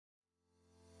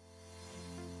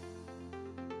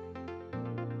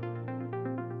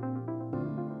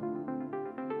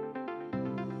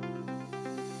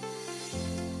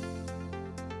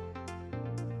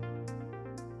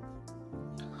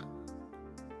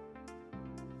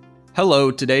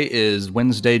Hello, today is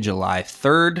Wednesday, July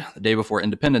 3rd, the day before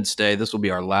Independence Day. This will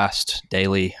be our last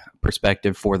daily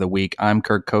perspective for the week. I'm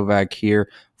Kirk Kovac here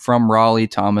from Raleigh.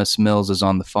 Thomas Mills is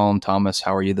on the phone. Thomas,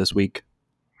 how are you this week?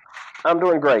 I'm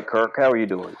doing great, Kirk. How are you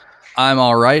doing? I'm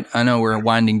all right. I know we're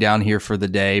winding down here for the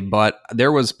day, but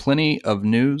there was plenty of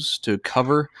news to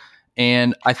cover.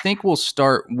 And I think we'll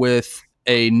start with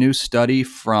a new study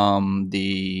from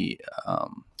the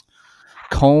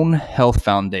Cone Health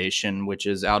Foundation, which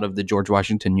is out of the George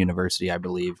Washington University, I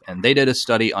believe. And they did a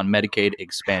study on Medicaid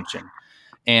expansion.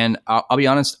 And I'll be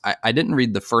honest, I didn't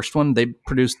read the first one. They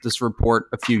produced this report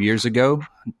a few years ago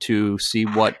to see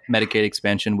what Medicaid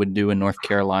expansion would do in North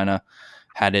Carolina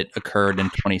had it occurred in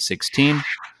 2016.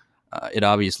 It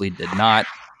obviously did not.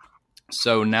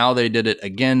 So now they did it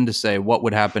again to say what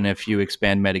would happen if you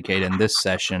expand Medicaid in this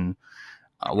session.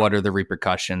 What are the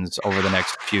repercussions over the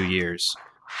next few years?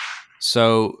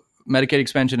 So Medicaid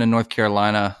expansion in North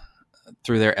Carolina,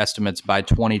 through their estimates by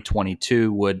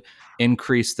 2022, would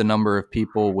increase the number of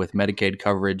people with Medicaid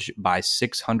coverage by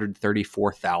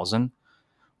 634,000,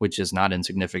 which is not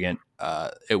insignificant.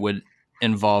 It would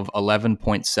involve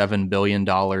 $11.7 billion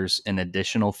in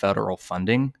additional federal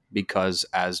funding because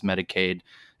as Medicaid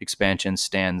expansion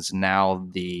stands now,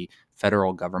 the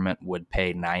federal government would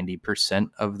pay 90%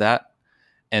 of that.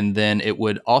 And then it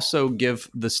would also give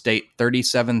the state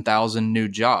 37,000 new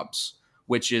jobs,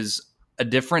 which is a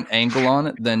different angle on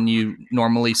it than you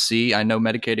normally see. I know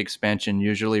Medicaid expansion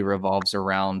usually revolves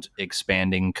around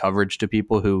expanding coverage to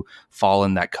people who fall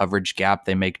in that coverage gap.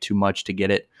 They make too much to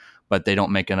get it, but they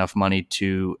don't make enough money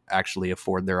to actually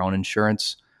afford their own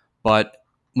insurance. But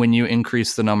when you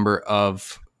increase the number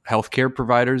of healthcare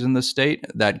providers in the state,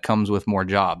 that comes with more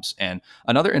jobs. And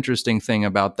another interesting thing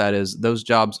about that is those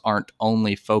jobs aren't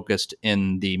only focused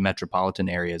in the metropolitan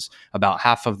areas. About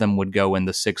half of them would go in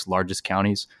the 6 largest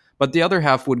counties, but the other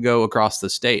half would go across the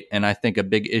state. And I think a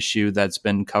big issue that's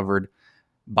been covered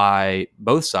by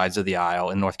both sides of the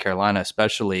aisle in North Carolina,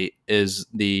 especially, is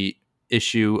the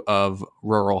issue of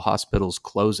rural hospitals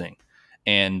closing.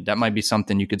 And that might be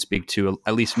something you could speak to,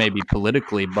 at least maybe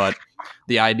politically, but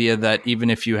the idea that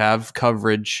even if you have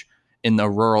coverage in the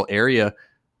rural area,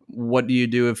 what do you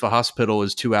do if a hospital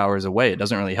is 2 hours away? It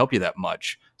doesn't really help you that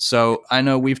much. So I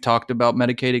know we've talked about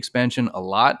Medicaid expansion a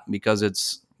lot because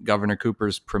it's Governor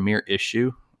Cooper's premier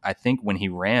issue, I think, when he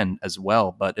ran as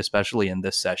well, but especially in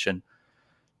this session.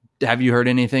 Have you heard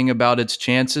anything about its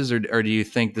chances, or do you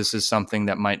think this is something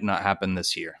that might not happen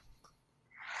this year?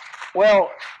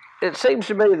 Well, it seems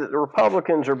to me that the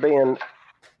Republicans are being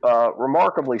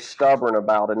remarkably stubborn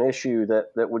about an issue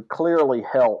that would clearly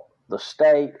help the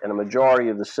state and a majority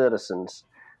of the citizens.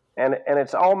 And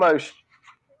it's almost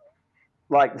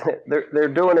like they're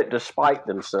doing it despite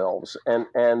themselves. And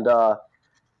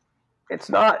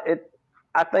it's not,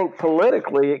 I think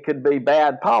politically it could be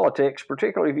bad politics,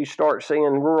 particularly if you start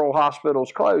seeing rural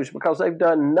hospitals close because they've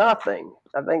done nothing.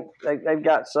 I think they've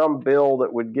got some bill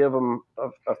that would give them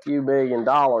a few $1 million,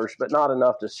 but not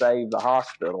enough to save the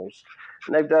hospitals.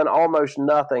 And they've done almost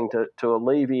nothing to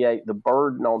alleviate the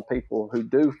burden on people who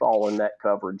do fall in that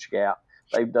coverage gap.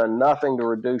 They've done nothing to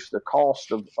reduce the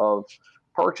cost of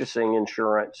purchasing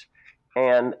insurance.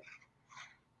 And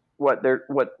what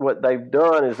they've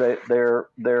done is that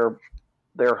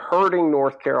they're hurting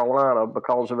North Carolina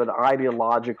because of an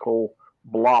ideological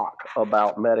block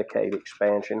about Medicaid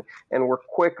expansion, and we're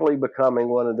quickly becoming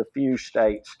one of the few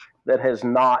states that has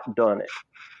not done it.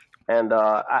 And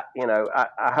I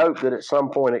hope that at some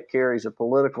point it carries a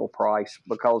political price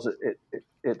because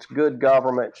it's good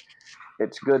government,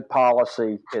 it's good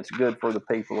policy, it's good for the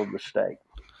people of the state.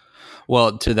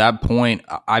 Well, to that point,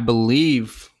 I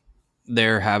believe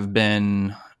there have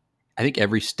been, I think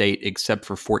every state except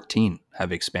for 14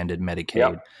 have expanded Medicaid.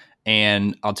 Yep.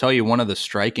 And I'll tell you, one of the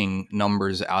striking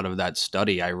numbers out of that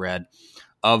study I read,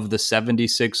 of the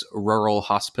 76 rural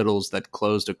hospitals that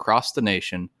closed across the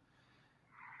nation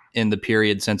in the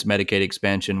period since Medicaid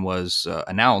expansion was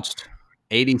announced,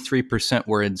 83%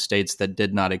 were in states that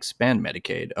did not expand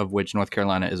Medicaid, of which North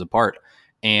Carolina is a part.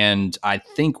 And I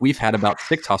think we've had about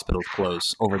 6 hospitals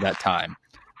close over that time.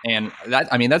 And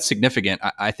that's significant.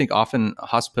 I think often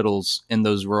hospitals in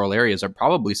those rural areas are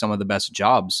probably some of the best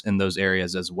jobs in those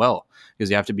areas as well, because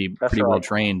you have to be pretty well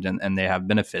trained and they have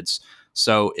benefits.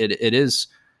 So it is.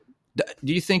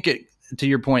 Do you think to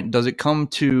your point, does it come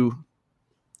to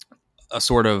a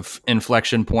sort of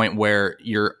inflection point where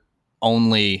you're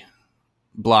only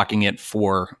blocking it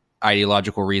for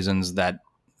ideological reasons that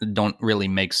don't really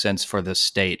make sense for the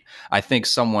state? I think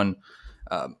someone,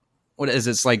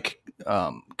 it's like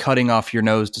cutting off your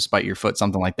nose to spite your foot,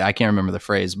 something like that. I can't remember the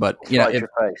phrase, but your face.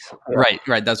 Yeah.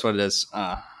 Right. That's what it is.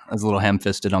 was a little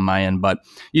ham-fisted on my end, but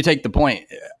you take the point.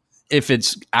 If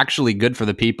it's actually good for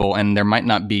the people and there might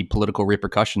not be political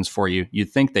repercussions for you,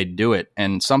 you'd think they'd do it.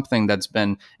 And something that's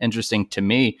been interesting to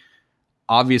me,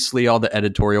 obviously all the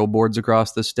editorial boards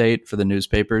across the state for the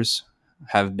newspapers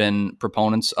have been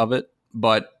proponents of it,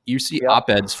 but you see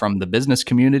op-eds from the business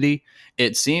community.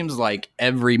 It seems like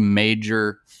every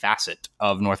major facet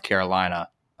of North Carolina,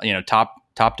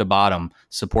 top to bottom,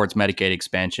 supports Medicaid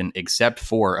expansion, except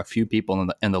for a few people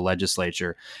in the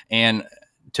legislature. And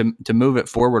to move it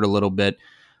forward a little bit,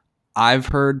 I've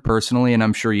heard personally, and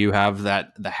I'm sure you have,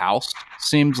 that the House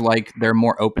seems like they're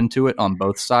more open to it on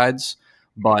both sides.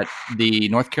 But the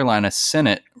North Carolina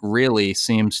Senate really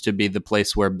seems to be the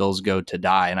place where bills go to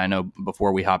die. And I know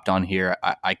before we hopped on here,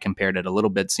 I compared it a little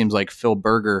bit. It seems like Phil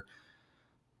Berger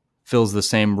fills the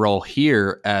same role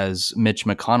here as Mitch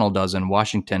McConnell does in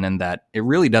Washington, in that it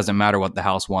really doesn't matter what the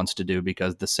House wants to do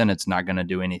because the Senate's not going to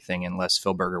do anything unless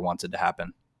Phil Berger wants it to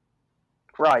happen.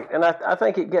 Right. And I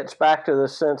think it gets back to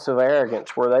this sense of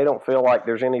arrogance where they don't feel like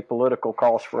there's any political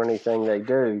cost for anything they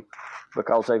do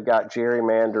because they've got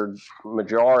gerrymandered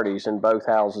majorities in both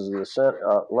houses of the Senate,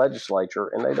 legislature.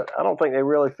 And I don't think they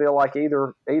really feel like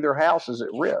either house is at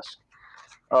risk.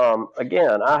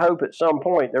 Again, I hope at some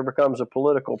point there becomes a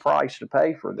political price to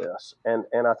pay for this. And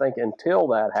I think until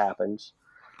that happens,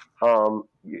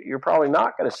 you're probably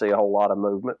not going to see a whole lot of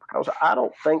movement because I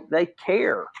don't think they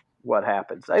care what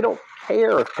happens. They don't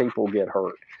care if people get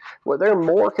hurt. What they're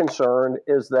more concerned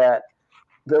is that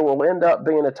there will end up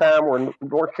being a time where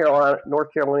North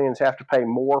Carolinians have to pay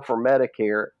more for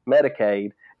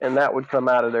Medicaid, and that would come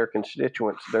out of their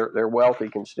constituents, their wealthy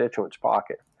constituents'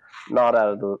 pocket, not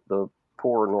out of the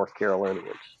poor North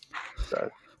Carolinians.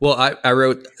 So. Well, I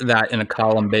wrote that in a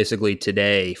column basically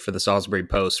today for the Salisbury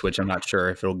Post, which I'm not sure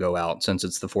if it'll go out since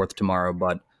it's the 4th tomorrow,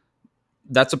 but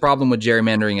that's a problem with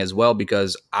gerrymandering as well,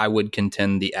 because I would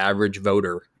contend the average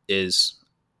voter is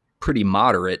pretty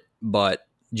moderate, but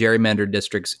gerrymandered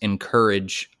districts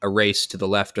encourage a race to the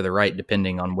left or the right,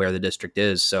 depending on where the district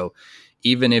is. So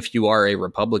even if you are a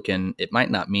Republican, it might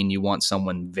not mean you want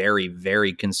someone very,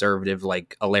 very conservative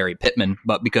like a Larry Pittman,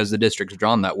 but because the district's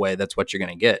drawn that way, that's what you're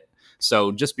going to get.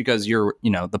 So just because you're,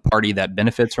 the party that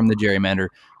benefits from the gerrymander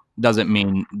doesn't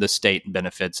mean the state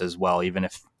benefits as well, even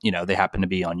if, they happen to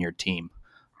be on your team.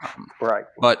 Right.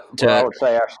 But I would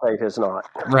say our state has not.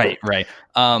 Right.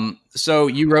 So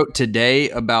you wrote today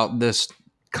about this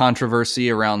controversy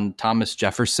around Thomas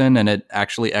Jefferson, and it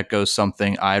actually echoes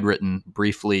something I had written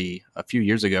briefly a few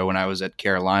years ago when I was at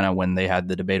Carolina when they had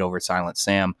the debate over Silent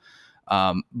Sam.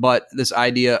 But this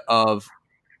idea of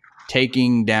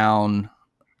taking down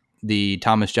the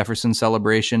Thomas Jefferson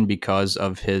celebration because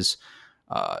of his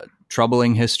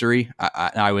troubling history.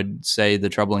 I would say the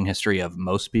troubling history of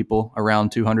most people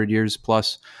around 200 years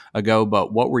plus ago.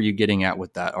 But what were you getting at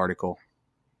with that article?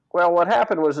 Well, what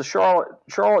happened was the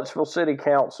Charlottesville City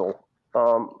Council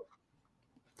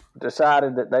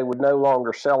decided that they would no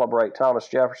longer celebrate Thomas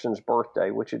Jefferson's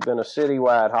birthday, which had been a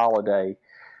citywide holiday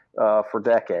for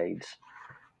decades.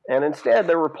 And instead,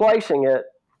 they're replacing it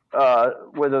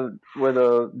with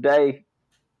a day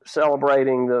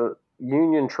celebrating the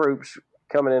Union troops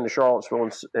coming into Charlottesville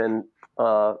and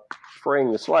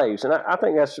freeing the slaves. And I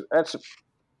think that's a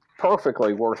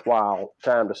perfectly worthwhile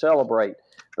time to celebrate.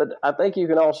 But I think you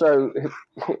can also,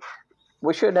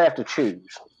 we shouldn't have to choose.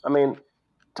 I mean,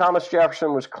 Thomas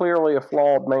Jefferson was clearly a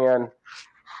flawed man,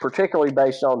 particularly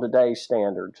based on today's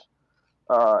standards.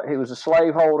 He was a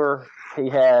slaveholder. He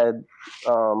had,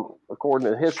 according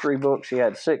to the history books, he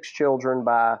had 6 children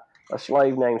by a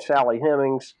slave named Sally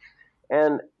Hemings.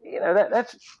 And,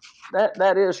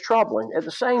 that is troubling. At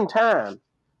the same time,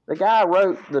 the guy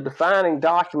wrote the defining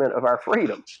document of our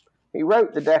freedoms. He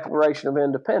wrote the Declaration of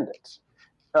Independence.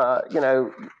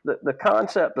 The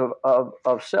concept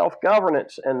of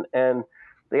self-governance and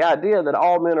the idea that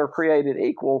all men are created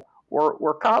equal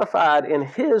were codified in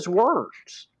his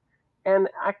words. And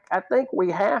I think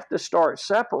we have to start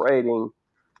separating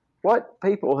what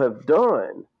people have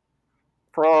done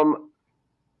from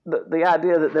the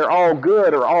idea that they're all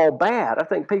good or all bad. I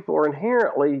think people are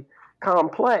inherently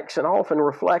complex and often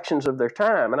reflections of their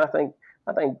time. And I think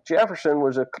Jefferson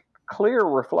was a clear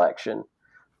reflection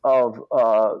of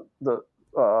the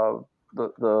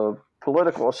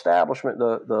political establishment,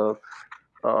 the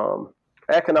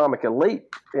economic elite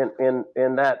in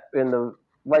the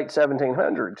late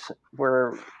 1700s,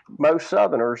 where most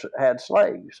Southerners had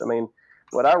slaves. I mean,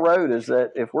 what I wrote is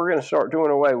that if we're going to start doing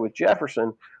away with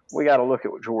Jefferson, we got to look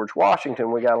at George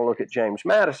Washington, we got to look at James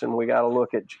Madison, we got to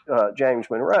look at James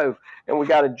Monroe, and we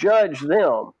got to judge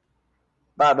them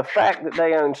by the fact that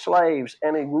they own slaves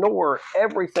and ignore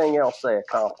everything else they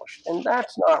accomplished. And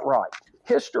that's not right.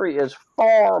 History is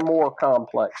far more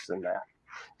complex than that.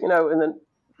 And then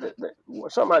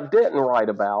something I didn't write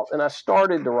about, and I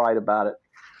started to write about it,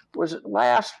 was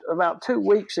about 2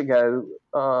 weeks ago,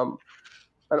 an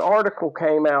article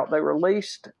came out. They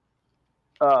released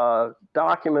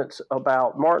documents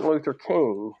about Martin Luther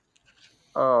King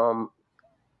from,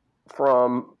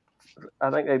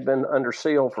 I think they've been under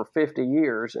seal for 50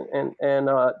 years. And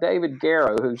David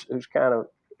Garrow, who's kind of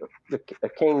a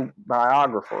King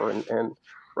biographer and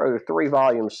wrote a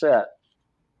 3-volume set,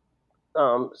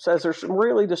 says there's some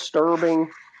really disturbing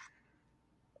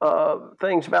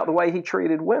things about the way he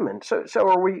treated women. So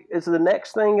is the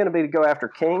next thing going to be to go after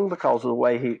King because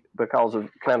of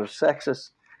kind of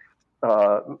sexist,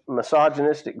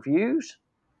 misogynistic views?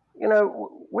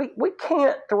 We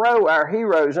can't throw our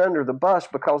heroes under the bus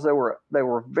because they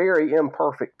were very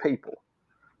imperfect people.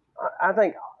 I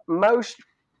think most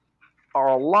or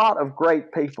a lot of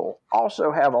great people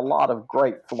also have a lot of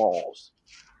great flaws,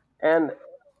 and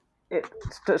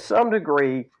to some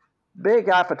degree, big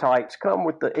appetites come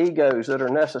with the egos that are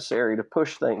necessary to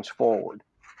push things forward,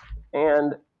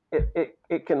 and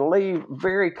it can leave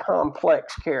very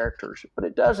complex characters, but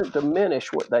it doesn't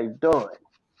diminish what they've done.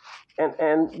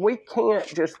 And we can't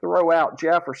just throw out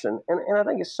Jefferson. And I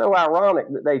think it's so ironic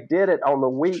that they did it on the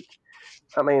week.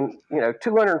 I mean,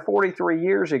 243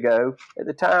 years ago, at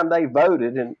the time they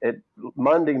voted at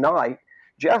Monday night,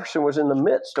 Jefferson was in the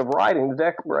midst of writing the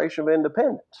Declaration of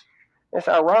Independence. It's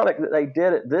ironic that they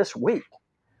did it this week.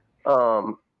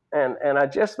 And I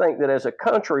just think that as a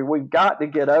country, we've got to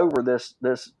get over this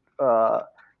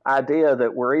idea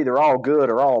that we're either all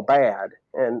good or all bad.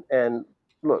 And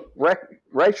look,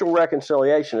 racial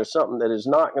reconciliation is something that is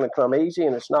not going to come easy,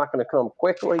 and it's not going to come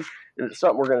quickly. It's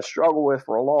something we're going to struggle with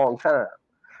for a long time.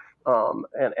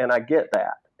 And I get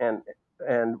that. And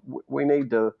we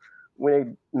need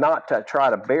not to try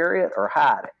to bury it or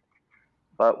hide it.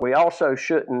 But we also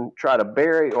shouldn't try to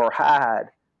bury or hide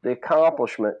the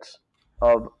accomplishments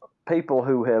of people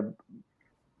who have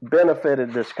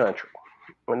benefited this country.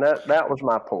 And that was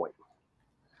my point.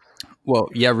 Well,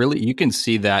 yeah, really, you can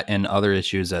see that in other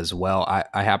issues as well.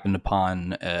 I happened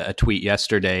upon a tweet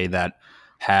yesterday that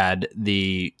had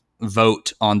the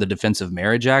vote on the Defense of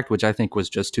Marriage Act, which I think was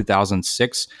just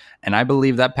 2006. And I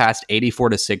believe that passed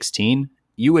 84-16.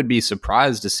 You would be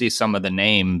surprised to see some of the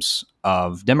names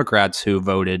of Democrats who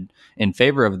voted in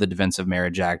favor of the Defense of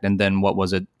Marriage Act. And then what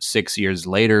was it, 6 years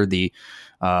later,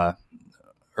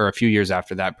 or a few years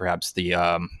after that, perhaps,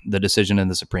 the decision in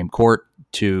the Supreme Court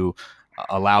to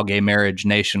allow gay marriage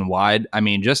nationwide. I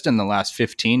mean, just in the last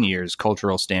 15 years,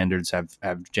 cultural standards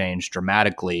have changed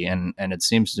dramatically, and it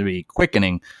seems to be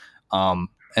quickening. And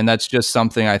that's just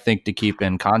something I think to keep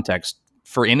in context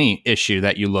for any issue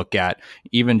that you look at.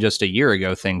 Even just a year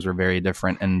ago, things were very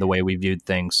different in the way we viewed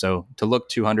things. So to look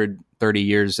 230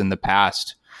 years in the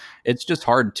past, it's just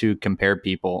hard to compare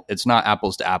people. It's not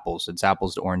apples to apples. It's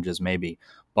apples to oranges, maybe.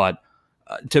 But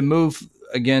to move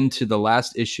again to the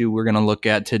last issue we're going to look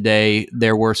at today,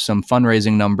 there were some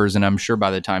fundraising numbers, and I'm sure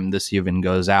by the time this even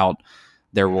goes out,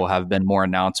 there will have been more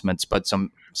announcements, but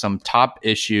some top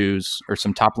issues, or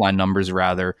some top line numbers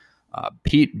rather.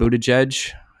 Pete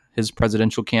Buttigieg, his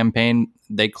presidential campaign,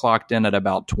 they clocked in at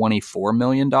about $24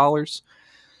 million.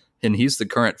 And he's the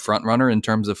current front runner in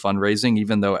terms of fundraising,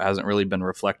 even though it hasn't really been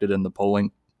reflected in the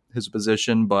polling, his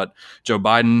position. But Joe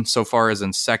Biden so far is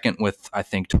in second with, I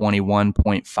think,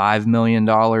 $21.5 million.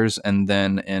 And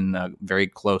then in a very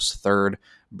close third,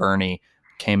 Bernie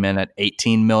came in at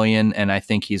 18 million. And I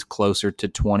think he's closer to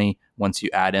 20 once you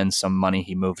add in some money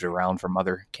he moved around from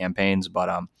other campaigns.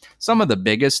 But some of the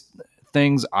biggest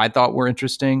things I thought were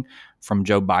interesting from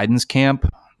Joe Biden's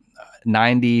camp,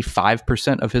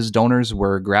 95% of his donors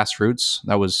were grassroots.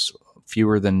 That was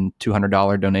fewer than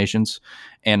 $200 donations.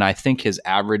 And I think his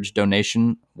average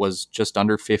donation was just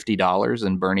under $50,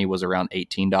 and Bernie was around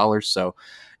 $18. So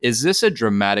is this a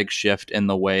dramatic shift in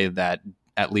the way that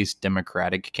at least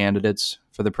Democratic candidates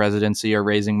for the presidency are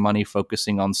raising money,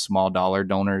 focusing on small dollar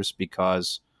donors,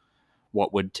 because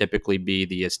what would typically be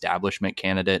the establishment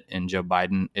candidate in Joe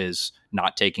Biden is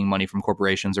not taking money from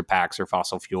corporations or PACs or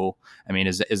fossil fuel? I mean,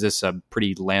 is this a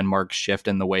pretty landmark shift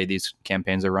in the way these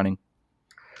campaigns are running?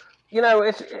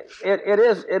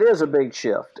 It is a big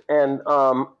shift, and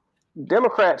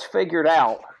Democrats figured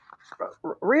out.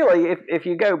 Really, if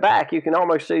you go back, you can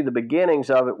almost see the beginnings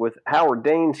of it with Howard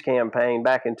Dean's campaign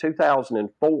back in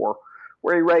 2004,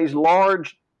 where he raised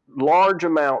large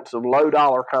amounts of low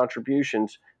dollar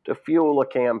contributions to fuel a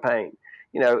campaign.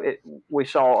 We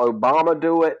saw Obama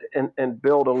do it and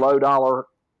build a low dollar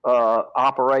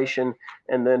operation,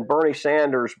 and then Bernie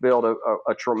Sanders built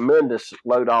a tremendous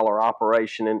low dollar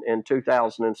operation in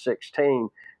 2016.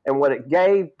 And what it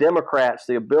gave Democrats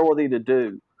the ability to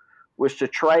do was to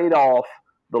trade off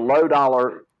the low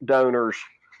dollar donors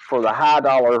for the high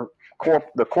dollar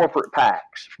the corporate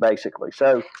PACs, basically.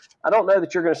 So I don't know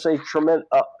that you're going to see tremendous,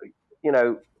 you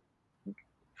know,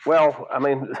 well, I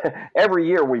mean, every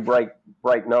year we break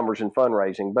numbers in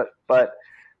fundraising, but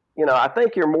you know, I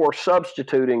think you're more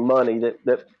substituting money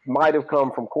that might have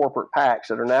come from corporate PACs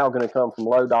that are now going to come from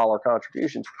low dollar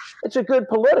contributions. It's a good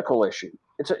political issue.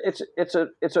 It's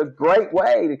a great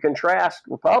way to contrast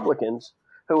Republicans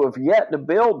who have yet to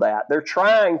build that. They're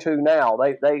trying to now.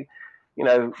 They you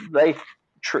know, they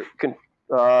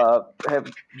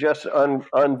have just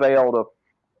unveiled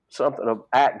something of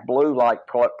Act Blue like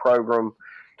program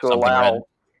to Something allow, red.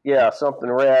 yeah, something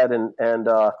red, and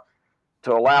to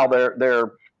allow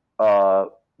their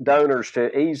donors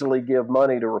to easily give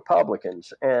money to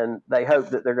Republicans, and they hope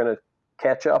that they're going to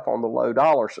catch up on the low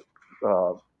dollar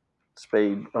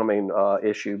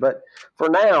issue. But for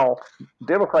now,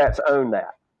 Democrats own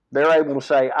that. They're able to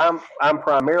say, I'm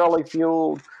primarily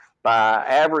fueled by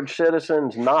average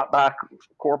citizens, not by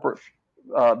corporate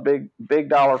big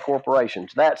dollar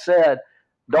corporations. That said,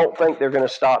 don't think they're going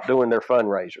to stop doing their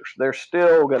fundraisers. They're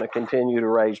still going to continue to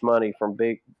raise money from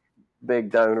big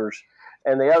donors.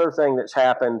 And the other thing that's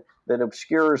happened that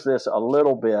obscures this a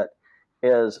little bit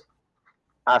is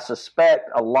I suspect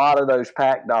a lot of those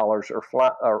PAC dollars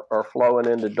are flowing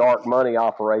into dark money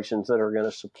operations that are going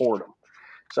to support them.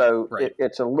 So Right.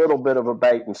 it's a little bit of a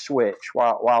bait and switch.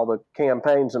 While the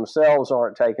campaigns themselves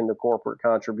aren't taking the corporate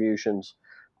contributions,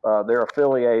 their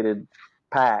affiliated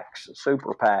PACs,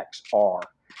 super PACs, are,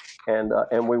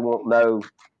 and we won't know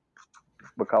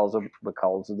because of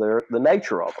the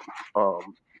nature of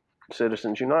them.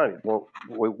 Citizens United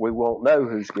we won't know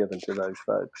who's given to those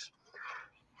folks.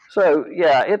 So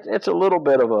yeah, it's a little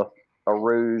bit of a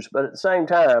ruse, but at the same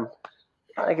time,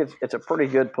 I think it's a pretty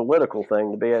good political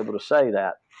thing to be able to say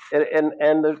that.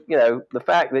 And the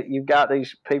fact that you've got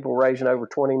these people raising over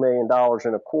 $20 million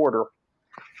in a quarter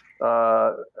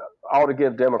ought to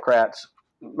give Democrats,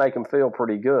 make them feel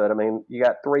pretty good. I mean, you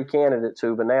got three candidates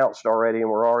who've announced already, and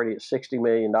we're already at $60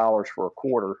 million for a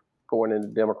quarter going into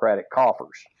Democratic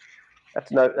coffers.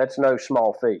 That's no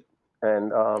small feat.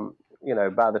 And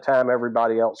by the time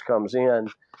everybody else comes in,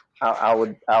 I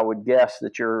would guess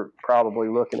that you're probably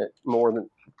looking at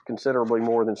considerably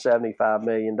more than $75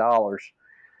 million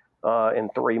in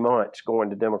 3 months going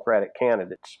to Democratic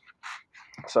candidates.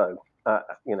 So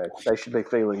they should be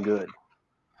feeling good.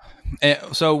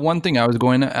 So one thing I was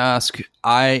going to ask,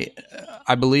 I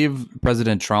believe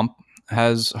President Trump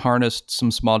has harnessed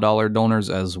some small dollar donors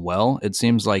as well. It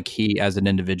seems like he, as an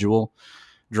individual,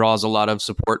 draws a lot of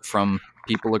support from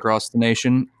people across the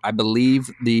nation. I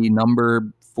believe the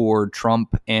number for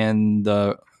Trump and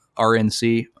the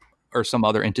RNC or some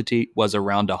other entity was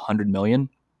around 100 million.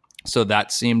 So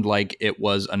that seemed like it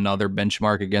was another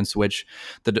benchmark against which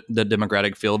the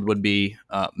Democratic field would be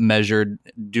measured.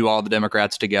 Do all the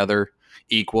Democrats together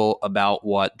equal about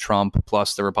what Trump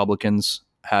plus the Republicans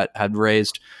had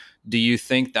raised? Do you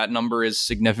think that number is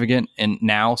significant? And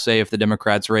now, say if the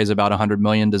Democrats raise about 100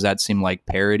 million, does that seem like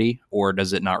parity, or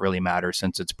does it not really matter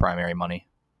since it's primary money?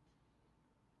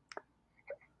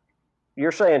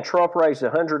 You're saying Trump raised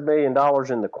 $100 million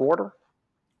in the quarter?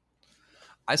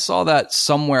 I saw that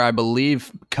somewhere, I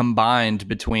believe, combined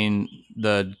between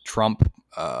the Trump,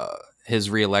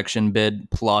 his reelection bid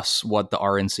plus what the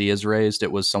RNC has raised.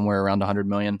 It was somewhere around 100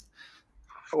 million.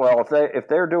 Well, if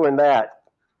they're doing that,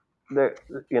 that's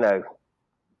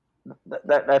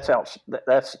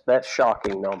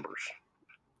shocking numbers.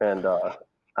 And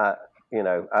I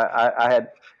had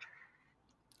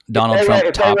Donald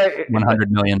Trump topped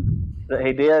 100 million.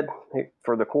 He did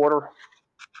for the quarter.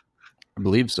 I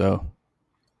believe so.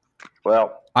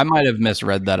 Well, I might have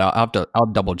misread that. I'll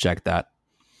double check that.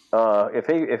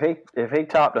 If he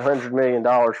topped $100 million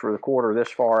for the quarter this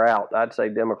far out, I'd say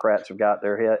Democrats have got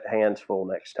their hands full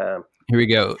next time. Here we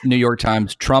go. New York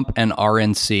Times: Trump and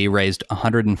RNC raised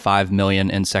 105 million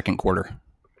in second quarter.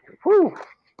 Whew.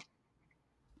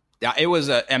 Yeah, it was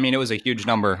a huge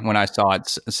number when I saw it.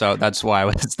 So that's why I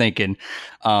was thinking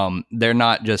they're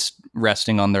not just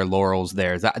resting on their laurels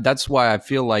there. That's why I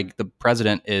feel like the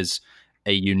president is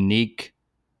a unique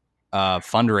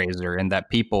fundraiser, and that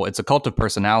it's a cult of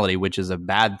personality, which is a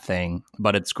bad thing,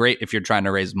 but it's great if you're trying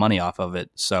to raise money off of it.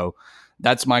 So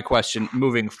that's my question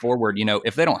moving forward.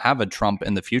 If they don't have a Trump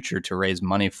in the future to raise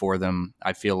money for them,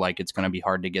 I feel like it's going to be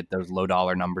hard to get those low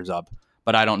dollar numbers up.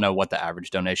 but I don't know what the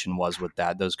average donation was with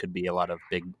that. Those could be a lot of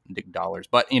big dollars.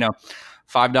 But,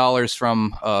 $5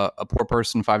 from a poor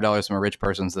person, $5 from a rich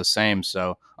person is the same.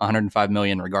 So 105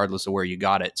 million, regardless of where you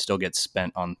got it, still gets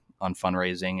spent on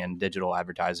fundraising and digital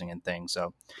advertising and things.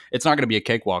 So it's not going to be a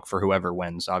cakewalk for whoever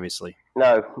wins, obviously.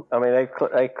 No, I mean,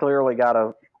 they clearly got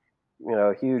a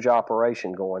huge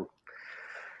operation going.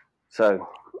 So,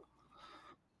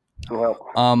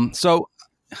 well, so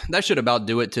that should about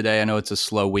do it today. I know it's a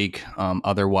slow week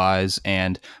otherwise,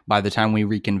 and by the time we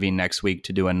reconvene next week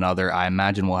to do another, I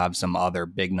imagine we'll have some other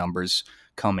big numbers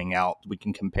coming out. We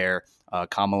can compare.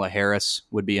 Kamala Harris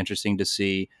would be interesting to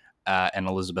see, and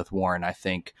Elizabeth Warren. I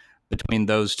think between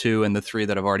those two and the three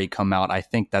that have already come out, I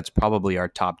think that's probably our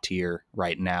top tier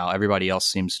right now. Everybody else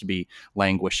seems to be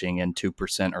languishing in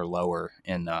 2% or lower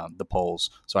in the polls.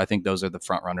 So I think those are the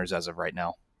front runners as of right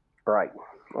now. Right.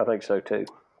 I think so too.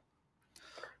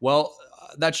 Well,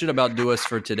 that should about do us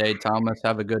for today, Thomas.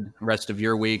 Have a good rest of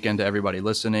your week, and to everybody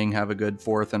listening, have a good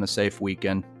 4th and a safe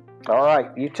weekend. All right.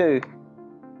 You too.